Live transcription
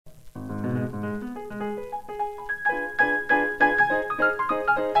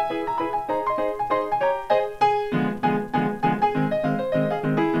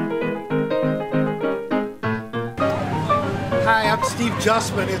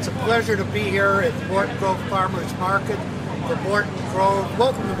adjustment. It's a pleasure to be here at the Morton Grove Farmers Market for Morton Grove.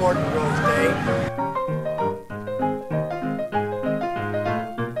 Welcome to Morton Grove Day.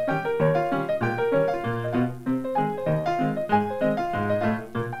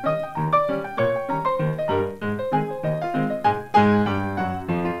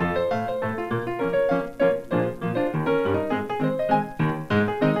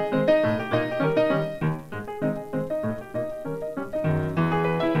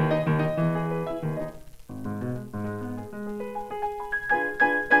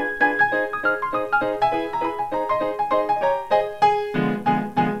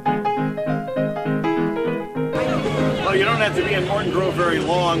 Well, you don't have to be in Morton Grove very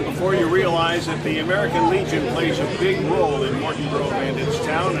long before you realize that the American Legion plays a big role in Morton Grove and its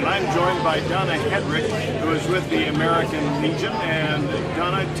town. And I'm joined by Donna Hedrick, who is with the American Legion. And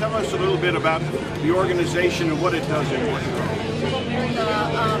Donna, tell us a little bit about the organization and what it does in Morton Grove. The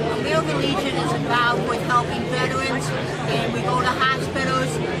American Legion is involved with helping veterans, and we go to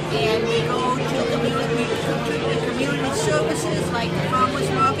hospitals, and we go to community services like the farmers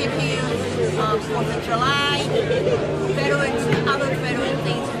market here, 4th of July, veterans and other veteran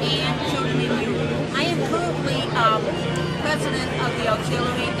things, and children in youth. I am currently president of the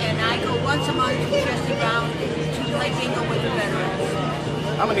auxiliary, and I go once a month to Chester Brown to play bingo with the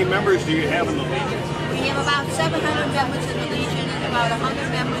veterans. How many members do you have in the Legion? We have about 700 members in the Legion and about 100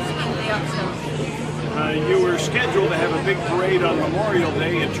 members in the auxiliary. You were scheduled to have a big parade on Memorial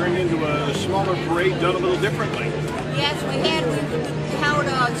Day. It turned into a smaller parade done a little differently. Yes, we held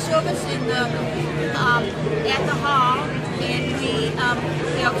a service in the at the hall, and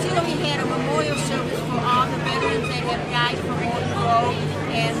the auxiliary had a memorial service for all the veterans that have died from Morton Grove,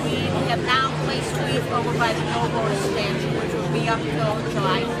 and we have now placed wreath over by the Noble statue, which will be up till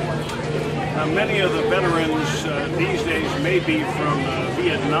July 4th. Many of the veterans these days may be from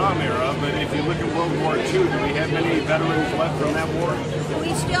Vietnam era, but if you look at World War II, do we have many veterans left from that war?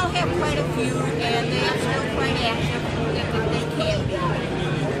 We still have quite a few, and they are still quite active if they can be.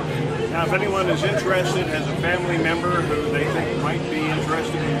 Now, if anyone is interested, has a family member who they think might be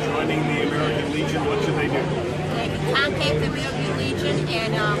interested in joining the American Legion, what should they do? They can contact the American Legion,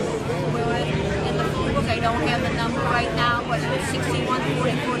 and we're in the phone book. I don't have the number right now, but it's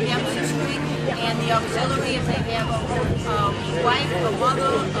 6144 Dempsey Street. And the auxiliary, if they have a wife, a mother,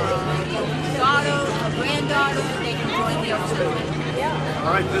 a daughter, a granddaughter, they can join the auxiliary.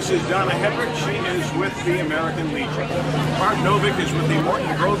 All right, this is Donna Hedrick. She is with the American Legion. Barb Novick is with the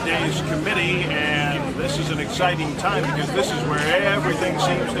Morton Grove Days Committee, and this is an exciting time because this is where everything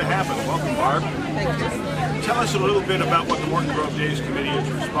seems to happen. Welcome, Barb. Thank you. Tell us a little bit about what the Morton Grove Days Committee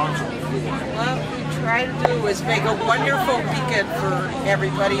is responsible for. What we try to do is make a wonderful weekend for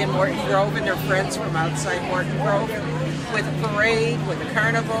everybody in Morton Grove and their friends from outside Morton Grove, with a parade, with a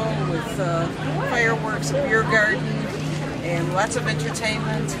carnival, with fireworks, a beer garden, and lots of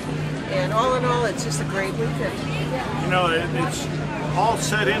entertainment. And all in all, it's just a great weekend. You know, it's all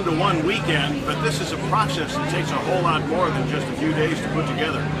set into one weekend, but this is a process that takes a whole lot more than just a few days to put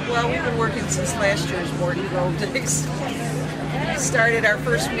together. Well, we've been working since last year's Morton Grove Days. We started our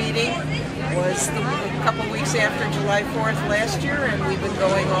first meeting was a couple weeks after July 4th last year, and we've been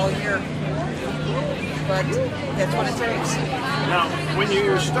going all year. But that's what it takes. Now, when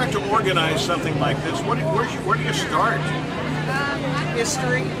you start to organize something like this, where do you start?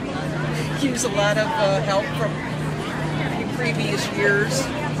 History. Use a lot of help from previous years.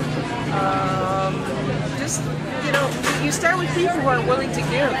 Just, you know, you start with people who are willing to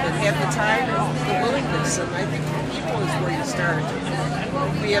give and have the time and the willingness, and I think people is where you start.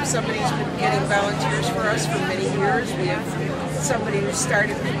 We have somebody who's been getting volunteers for us for many years. We have somebody who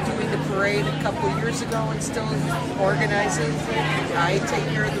started doing the parade a couple of years ago and still organizing. I take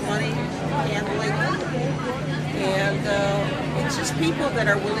care of the money handling, and it's just people that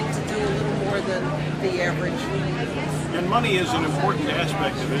are willing to do a little more than the average. And money is an important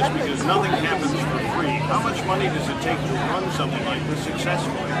aspect of this because nothing happens for free. How much money does it take to run something like this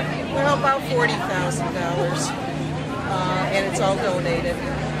successfully? Well, about $40,000, and it's all donated.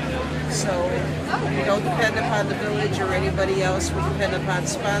 So we don't depend upon the village or anybody else. We depend upon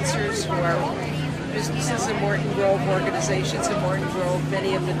sponsors who are businesses in Morton Grove, organizations in Morton Grove.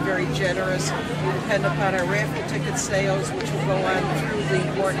 Many have been very generous. We depend upon our raffle ticket sales, which will go on through the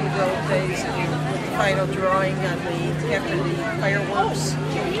Morton Grove Days with the final drawing after the fireworks.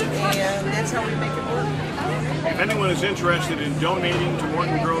 And that's how we make it work. If anyone is interested in donating to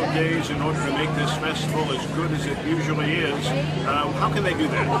Morton Grove Days in order to make this festival as good as it usually is, how can they do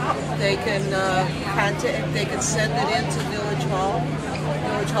that? They can they can send it in to Village Hall.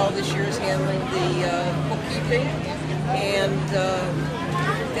 Village Hall this year is handling the bookkeeping, and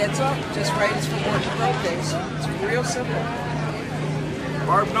adds up. Just right, it's for Morton Grove Days. It's real simple.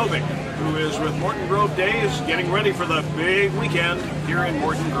 Barb Novick, who is with Morton Grove Days, getting ready for the big weekend here in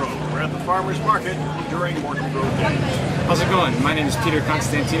Morton Grove. We're at the Farmers Market during Morton Grove Days. How's it going? My name is Peter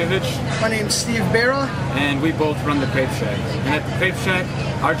Konstantinovich. My name's Steve Barra. And we both run the Crepe Shack. And at the Crepe Shack,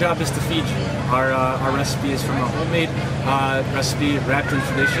 our job is to feed you. Our recipe is from a homemade recipe wrapped in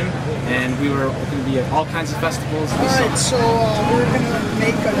tradition, and we were going to be at all kinds of festivals. Alright, so we're going to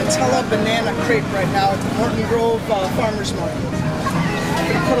make a Nutella banana crepe right now at the Morton Grove Farmers Market. We're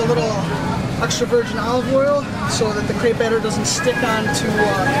going to put a little extra virgin olive oil so that the crepe batter doesn't stick onto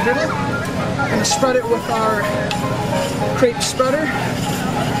the griddle. We're going to spread it with our crepe spreader.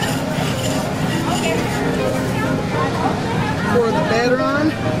 Pour the batter on.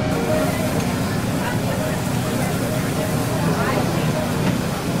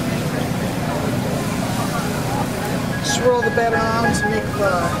 Swirl the batter on to make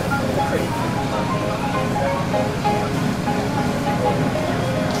the crepe.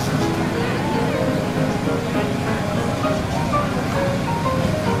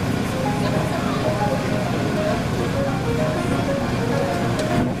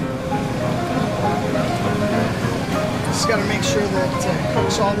 Just got to make sure that it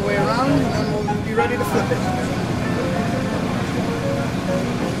cooks all the way around, and then we'll be ready to flip it.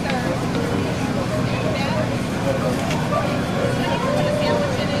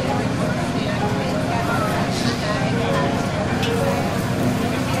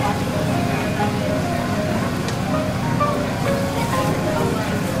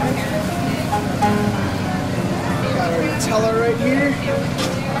 Got our Nutella right here.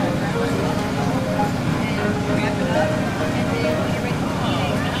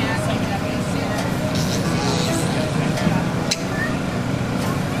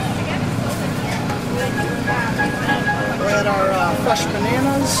 We're at our fresh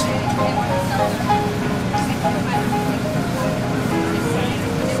bananas.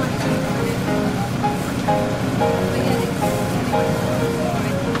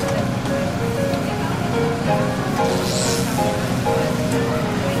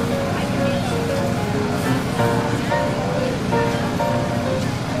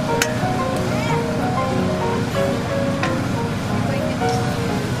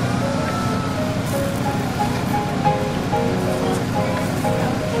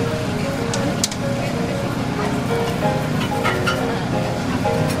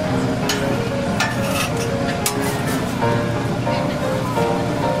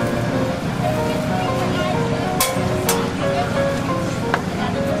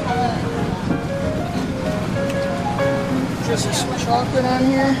 Just some chocolate on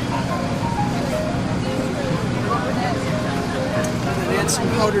here. And add some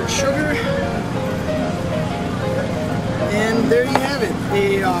powdered sugar. And there you have it,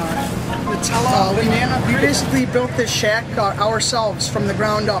 a Nutella banana. We basically built this shack ourselves from the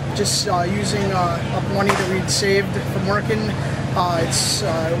ground up, just using up money that we'd saved from working.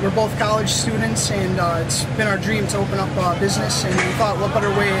 We're both college students, and it's been our dream to open up a business, and we thought what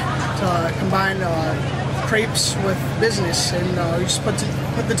better way to combine crepes with business, and we just put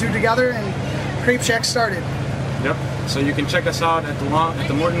the two together, and Crepe Shack started. Yep. So you can check us out at the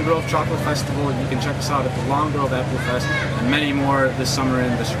Morton Grove Chocolate Festival. You can check us out at the Long Grove Apple Fest, and many more this summer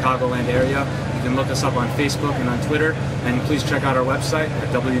in the Chicagoland area. You can look us up on Facebook and on Twitter, and please check out our website at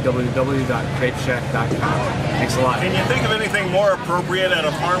www.crepeshack.com. Thanks a lot. Can you think of anything more appropriate at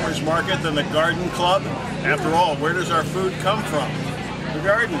a farmer's market than the garden club? After all, where does our food come from? The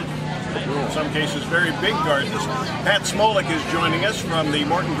garden. In some cases, very big gardens. Pat Smolik is joining us from the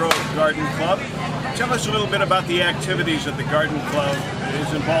Morton Grove Garden Club. Tell us a little bit about the activities that the Garden Club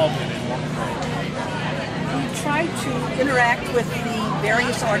is involved in Morton Grove. We try to interact with the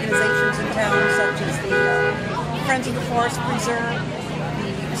various organizations in town, such as the Friends of the Forest Preserve,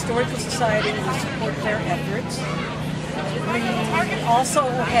 the Historical Society. We support their efforts. We also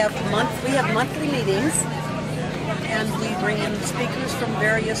have monthly meetings, and we bring in speakers from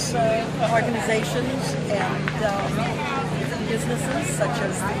various organizations and different businesses, such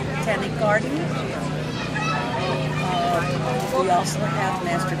as the Botanic Garden. We also have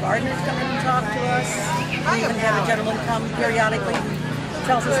master gardeners come in and talk to us. We even have a gentleman come periodically who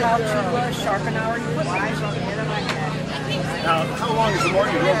tells us how to sharpen our equipment. Now, how long has the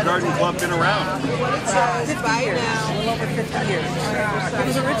Morton Grove Garden Club been around? 50 years, a little over 50 years. It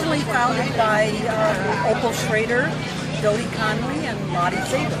was originally founded by Opal Schrader, Dodie Conley, and Lottie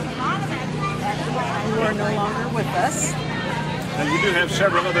Saber, who are no longer with us. And you do have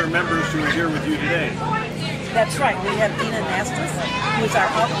several other members who are here with you today. That's right. We have Dina Nastis, who is our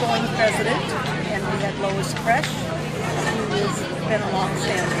outgoing president, and we have Lois Kresh, who has been a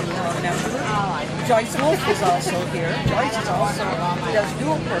long-standing member. Joyce Wolf is also here. Joyce is also does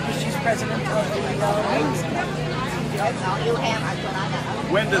dual purpose. She's president of the Women's Club.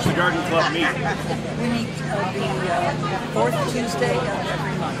 When does the Garden Club meet? We meet the fourth Tuesday of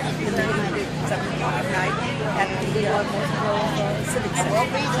every month in the evening, 7 o'clock at night at the Morton Grove Civic Center.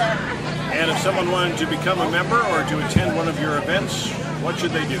 And if someone wanted to become a member or to attend one of your events, what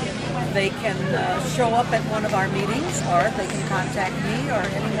should they do? They can show up at one of our meetings, or they can contact me or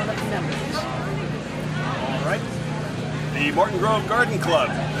any one of the members. All right. The Morton Grove Garden Club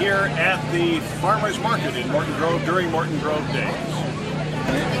here at the Farmers Market in Morton Grove during Morton Grove Days.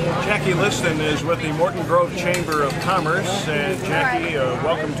 Jackie Liston is with the Morton Grove Chamber of Commerce. And Jackie,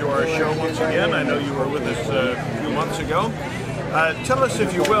 welcome to our show once again. I know you were with us a few months ago. Tell us,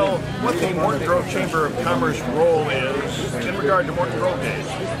 if you will, what the Morton Grove Chamber of Commerce role is in regard to Morton Grove Days.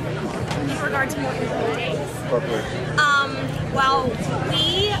 In regard to Morton Grove Days? Well,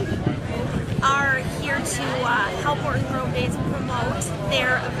 we are here to help Morton Grove Days promote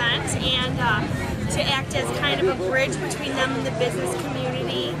their event and to act as kind of a bridge between them and the business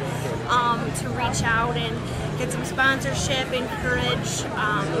community, to reach out and get some sponsorship, encourage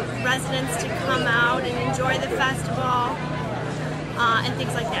residents to come out and enjoy the festival and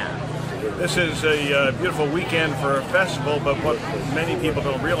things like that. This is a beautiful weekend for a festival, but what many people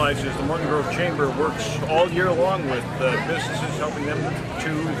don't realize is the Morton Grove Chamber works all year long with businesses, helping them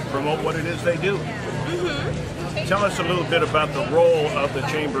to promote what it is they do. Mm-hmm. Tell us a little bit about the role of the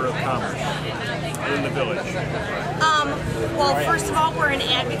Chamber of Commerce in the village. Well, first of all, we're an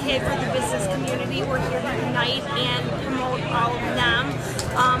advocate for the business community. We're here to unite and promote all of them.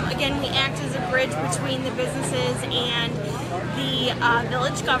 Again, we act as a bridge between the businesses and the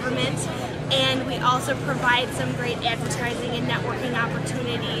village government, and we also provide some great advertising and networking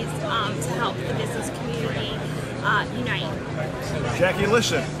opportunities to help the business community unite. Jackie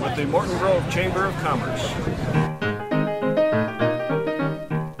Liston with the Morton Grove Chamber of Commerce.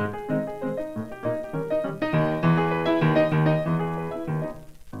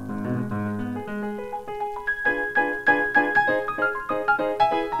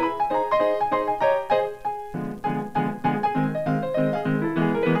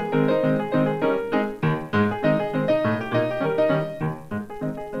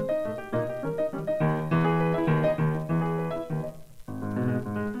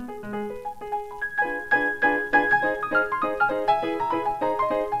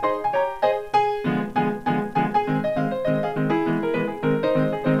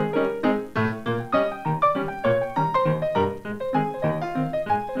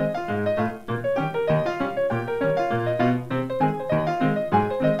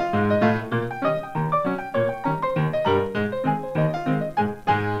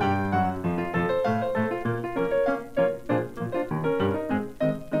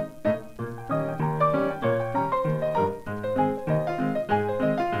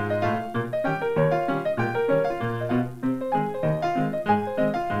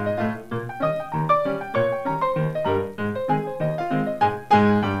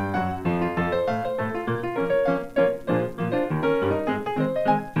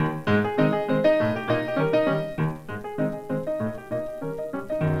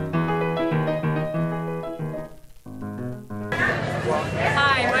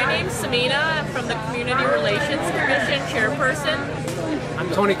 I'm from the Community Relations Commission, chairperson. I'm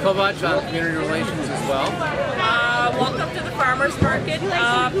Tony Kovach on Community Relations as well. Welcome to the Farmers Market.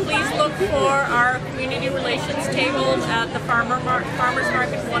 Please look for our Community Relations table at the Farmers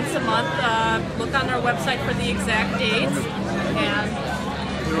Market once a month. Look on our website for the exact dates. And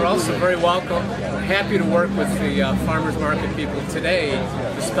we're also very welcome. We're happy to work with the Farmers Market people today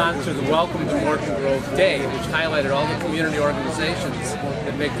to sponsor the Welcome to Morton Grove Day, which highlighted all the community organizations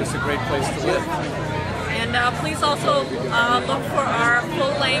that make this a great place to live. And please also look for our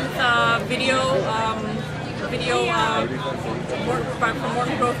full-length video from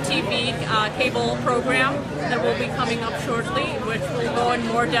Morton Grove TV cable program that will be coming up shortly, which will go in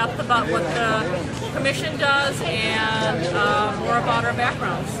more depth about what the Commission does and more about our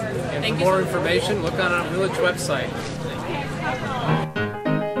backgrounds. And for more information, look on our village website.